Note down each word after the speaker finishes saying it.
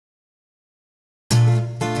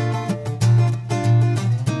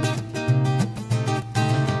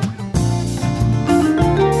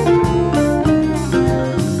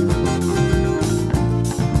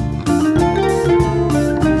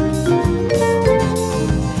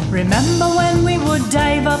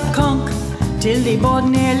till the boat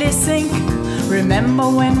nearly sink. Remember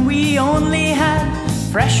when we only had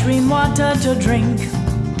fresh rainwater to drink.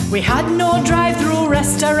 We had no drive-through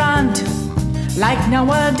restaurant like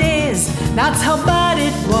nowadays. That's how bad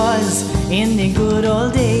it was in the good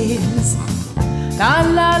old days. La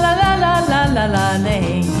la la la la la la la la.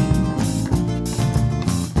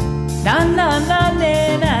 Na na na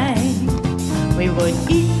na na. We would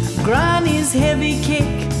eat Granny's heavy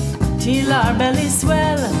cake till our bellies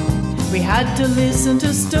swell. We had to listen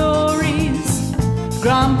to stories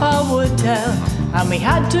Grandpa would tell, and we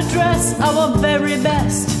had to dress our very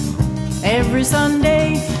best every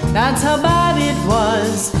Sunday. That's how bad it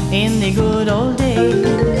was in the good old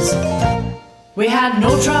days. We had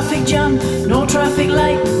no traffic jam, no traffic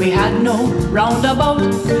light. We had no roundabout.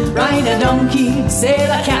 Ride a donkey,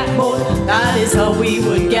 sail a catboat, that is how we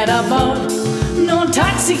would get about. No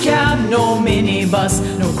taxi cab, no minibus,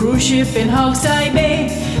 no cruise ship in Hogstye Bay.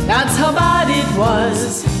 That's how bad it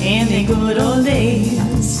was in the good old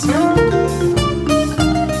days.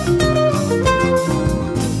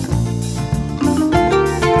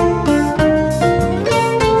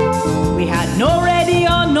 We had no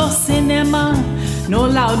radio, no cinema, no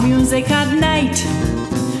loud music at night.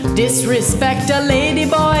 Disrespect a lady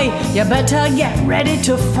boy, you better get ready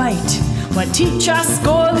to fight. When teachers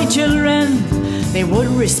scold the children, they would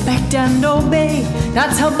respect and obey.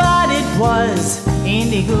 That's how bad it was in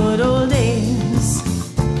the good old days.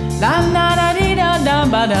 La la da dee da da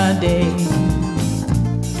ba da day.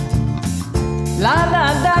 La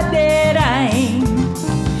la da day da.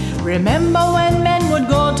 Remember when men would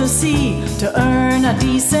go to sea to earn a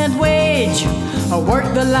decent wage, or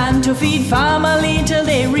work the land to feed family till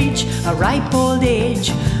they reach a ripe old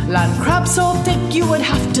age. Land crabs so thick you would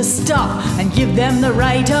have to stop and give them the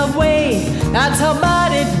right of way. That's how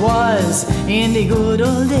bad it was in the good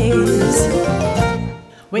old days.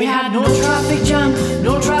 We had no traffic jam,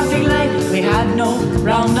 no traffic light. We had no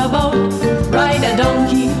roundabout. Ride a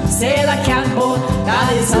donkey, sail a catboat,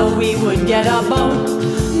 that is how we would get about.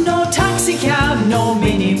 No taxi cab, no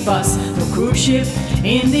minibus, no cruise ship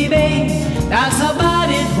in the bay. That's how bad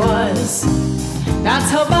it was. That's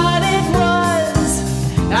how bad it was.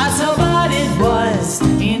 That's how bad it was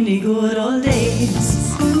in the good old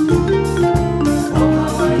days. Oh,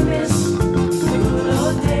 how I miss the good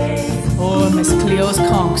old days. Oh, Miss Cleo's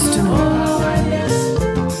conks too. Oh, how I miss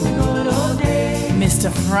the good old days. Mr.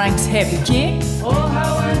 Frank's heavy cake. Oh,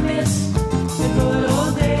 how I miss the good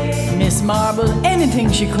old days. Miss Marble, anything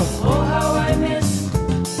she cooked. Oh, how I miss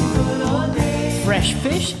the good old days. Fresh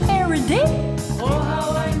fish every day. Oh,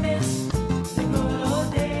 how I miss the good old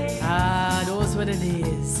days. Ah, those were the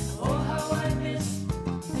days. Oh, how I miss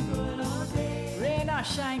the good old days. Rain or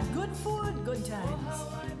shine.